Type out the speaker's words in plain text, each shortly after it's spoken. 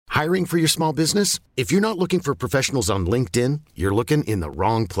Hiring for your small business? If you're not looking for professionals on LinkedIn, you're looking in the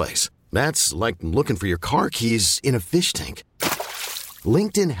wrong place. That's like looking for your car keys in a fish tank.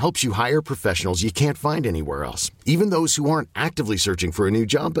 LinkedIn helps you hire professionals you can't find anywhere else, even those who aren't actively searching for a new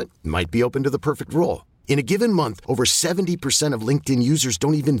job but might be open to the perfect role. In a given month, over 70% of LinkedIn users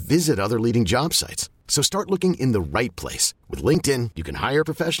don't even visit other leading job sites. So start looking in the right place. With LinkedIn, you can hire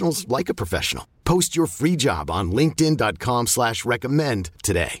professionals like a professional. Post your free job on linkedin.com/recommend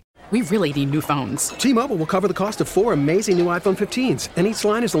today. We really need new phones. T-Mobile will cover the cost of 4 amazing new iPhone 15s, and each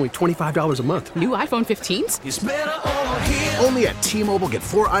line is only $25 a month. New iPhone 15s? It's better over here. Only at T-Mobile, get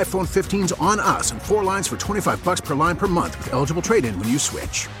 4 iPhone 15s on us and 4 lines for $25 per line per month with eligible trade-in when you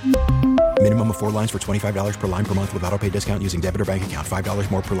switch. Minimum of 4 lines for $25 per line per month with autopay discount using debit or bank account.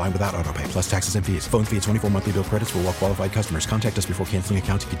 $5 more per line without autopay, plus taxes and fees. Phone fee at 24 monthly bill credits for well-qualified customers. Contact us before canceling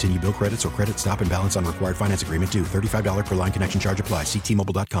account to continue bill credits or credit stop and balance on required finance agreement due. $35 per line connection charge applies. See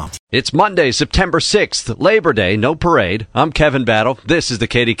T-Mobile.com. It's Monday, September 6th, Labor Day, no parade. I'm Kevin Battle. This is the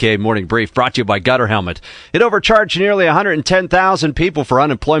KDKA Morning Brief brought to you by Gutter Helmet. It overcharged nearly 110,000 people for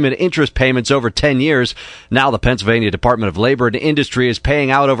unemployment interest payments over 10 years. Now the Pennsylvania Department of Labor and Industry is paying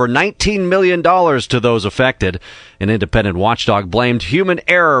out over $19 million to those affected. An independent watchdog blamed human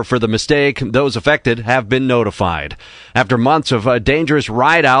error for the mistake. Those affected have been notified. After months of dangerous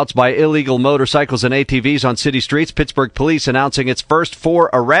ride-outs by illegal motorcycles and ATVs on city streets, Pittsburgh police announcing its first 4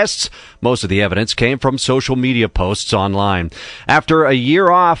 arrests. Most of the evidence came from social media posts online. After a year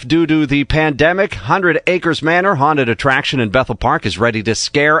off due to the pandemic, 100 Acres Manor haunted attraction in Bethel Park is ready to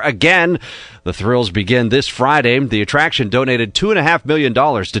scare again. The thrills begin this Friday. The attraction donated $2.5 million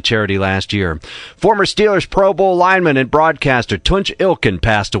to charity last year. Former Steelers Pro Bowl lineman and broadcaster Tunch Ilkin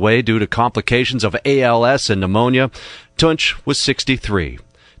passed away due to complications of ALS and pneumonia. Tunch was 63.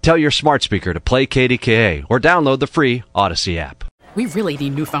 Tell your smart speaker to play KDKA or download the free Odyssey app. We really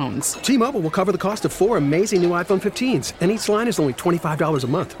need new phones. T-Mobile will cover the cost of 4 amazing new iPhone 15s, and each line is only $25 a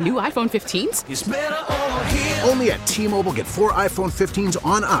month. New iPhone 15s? It's better over here. Only at T-Mobile, get 4 iPhone 15s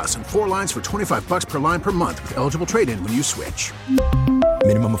on us and 4 lines for $25 per line per month with eligible trade-in when you switch.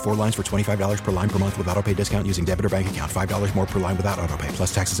 Minimum of 4 lines for $25 per line per month with autopay discount using debit or bank account. $5 more per line without autopay,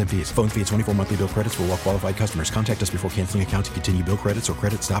 plus taxes and fees. Phone fee at 24 monthly bill credits for well-qualified customers. Contact us before canceling account to continue bill credits or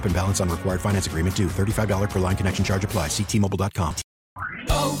credit stop and balance on required finance agreement due. $35 per line connection charge applies. See T-Mobile.com.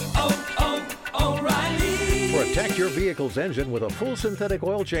 O'Reilly. Protect your vehicle's engine with a full synthetic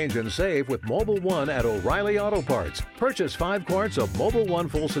oil change and save with Mobil 1 at O'Reilly Auto Parts. Purchase 5 quarts of Mobil 1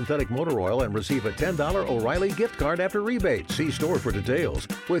 full synthetic motor oil and receive a $10 O'Reilly gift card after rebate. See store for details.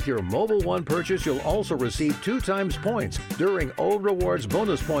 With your Mobil 1 purchase, you'll also receive 2 times points during O Rewards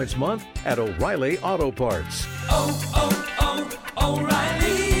Bonus Points Month at O'Reilly Auto Parts.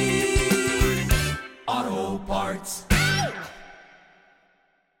 O'Reilly Auto Parts.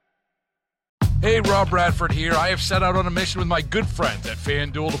 Hey, Rob Bradford here. I have set out on a mission with my good friends at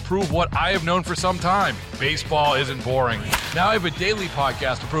FanDuel to prove what I have known for some time. Baseball isn't boring. Now I have a daily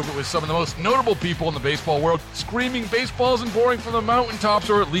podcast to prove it with some of the most notable people in the baseball world, screaming baseball isn't boring from the mountaintops,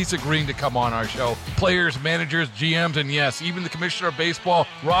 or at least agreeing to come on our show. Players, managers, GMs, and yes, even the commissioner of baseball,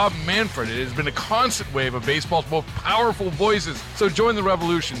 Rob Manfred. It has been a constant wave of baseball's most powerful voices. So join the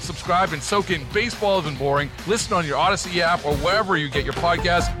revolution. Subscribe and soak in Baseball Isn't Boring. Listen on your Odyssey app or wherever you get your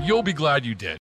podcasts. You'll be glad you did.